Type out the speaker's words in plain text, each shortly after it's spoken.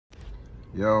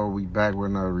Yo, we back with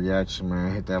another reaction,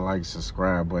 man. Hit that like,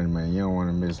 subscribe button, man. You don't want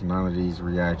to miss none of these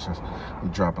reactions. We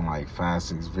dropping like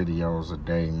 5-6 videos a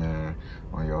day, man,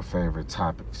 on your favorite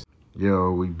topics.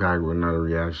 Yo, we back with another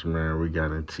reaction, man. We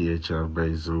got in THF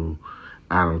Bayzoo,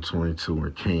 Adam 22,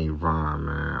 and King Von,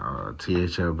 man.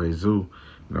 THF Bayzoo, you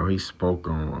know, he spoke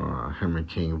on him and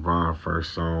King Von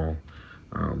first song,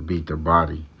 Beat the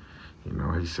Body. You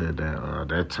know, he said that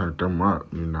that turned them up,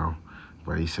 you know.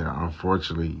 But he said,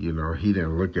 unfortunately, you know, he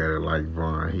didn't look at it like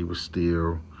Von. He was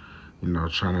still, you know,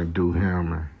 trying to do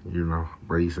him, and, you know.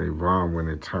 But he said Von, when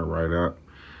it turned right up,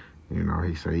 you know,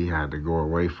 he said he had to go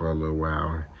away for a little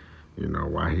while. And, you know,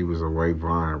 while he was away,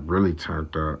 Von really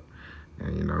turned up.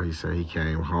 And, you know, he said he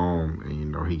came home and, you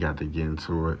know, he got to get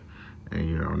into it. And,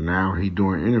 you know, now he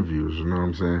doing interviews, you know what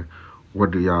I'm saying?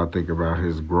 What do y'all think about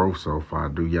his growth so far?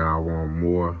 Do y'all want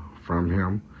more from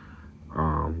him?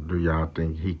 Do y'all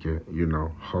think he could, you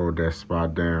know, hold that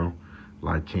spot down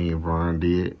like King Von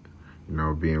did? You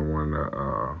know, being one of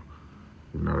the,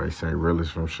 you know, they say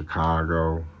realest from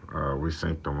Chicago. We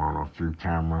synced him on a few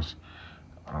cameras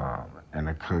in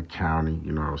the Cook County.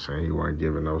 You know what I'm saying? He wasn't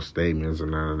giving no statements or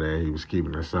none of that. He was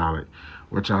keeping it solid.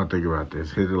 What y'all think about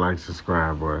this? Hit the like,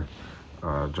 subscribe, boy.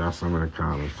 Drop some in the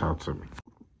comments. Talk to me.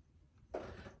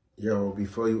 Yo,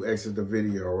 before you exit the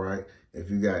video, right? If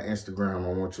you got Instagram,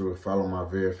 I want you to follow my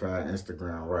verified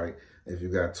Instagram, right? If you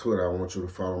got Twitter, I want you to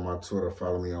follow my Twitter.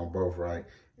 Follow me on both, right?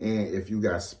 And if you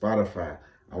got Spotify,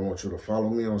 I want you to follow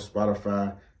me on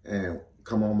Spotify and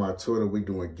come on my Twitter. We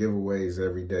doing giveaways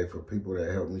every day for people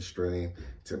that help me stream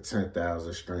to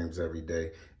 10,000 streams every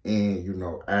day. And, you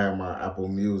know, add my Apple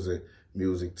Music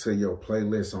to your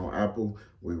playlist on Apple.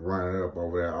 We run it up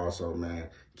over there also, man.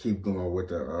 Keep going with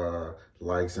the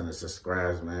likes and the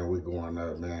subscribes, man. We going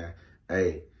up, man.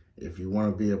 Hey, if you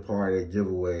want to be a part of the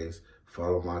giveaways,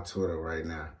 follow my Twitter right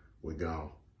now. We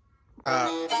gone.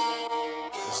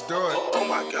 Let's do it. Oh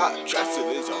my God, Justin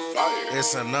is on fire.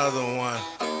 It's another one.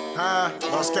 Huh?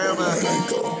 Lost Camera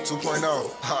 2.0.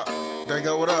 Ha. They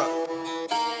go, what up?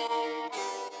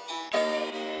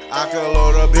 I could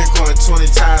load up Bitcoin 20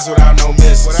 times without no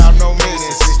misses. Without no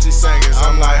misses. 60 seconds.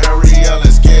 I'm like, hurry up,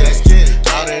 let's get it.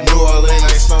 Out in New Orleans,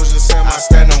 explosions in my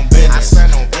stand on business. I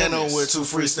stand on business. With 2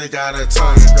 free, stick out a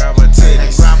tongue and grab a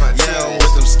titties. Yeah,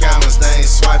 with them scammers, they ain't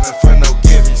swiping for no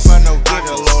gifties. I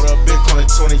could load up Bitcoin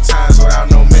 20 times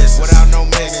without no misses. Without no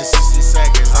misses. 60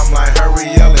 seconds. I'm like,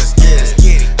 hurry up, let's get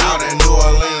it. Out in New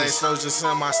Orleans, explosions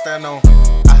in my stand on.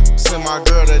 Send my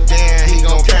girl to Dan, he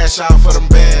gon' cash out for them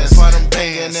bands.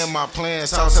 Paying in my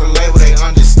plans, talk to the label, they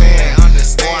understand.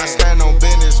 Boy, I stand on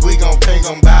business, we gon' pay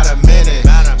them by the minute.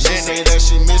 She say that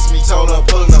she miss me, told her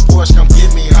pull in the Porsche, come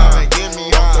get me, huh?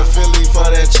 Off the Philly for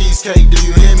that cheesecake, do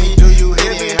you hear me?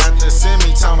 He have to send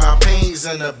me, talking about pains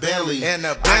in the belly. I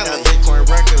got Bitcoin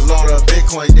records, load up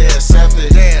Bitcoin, dead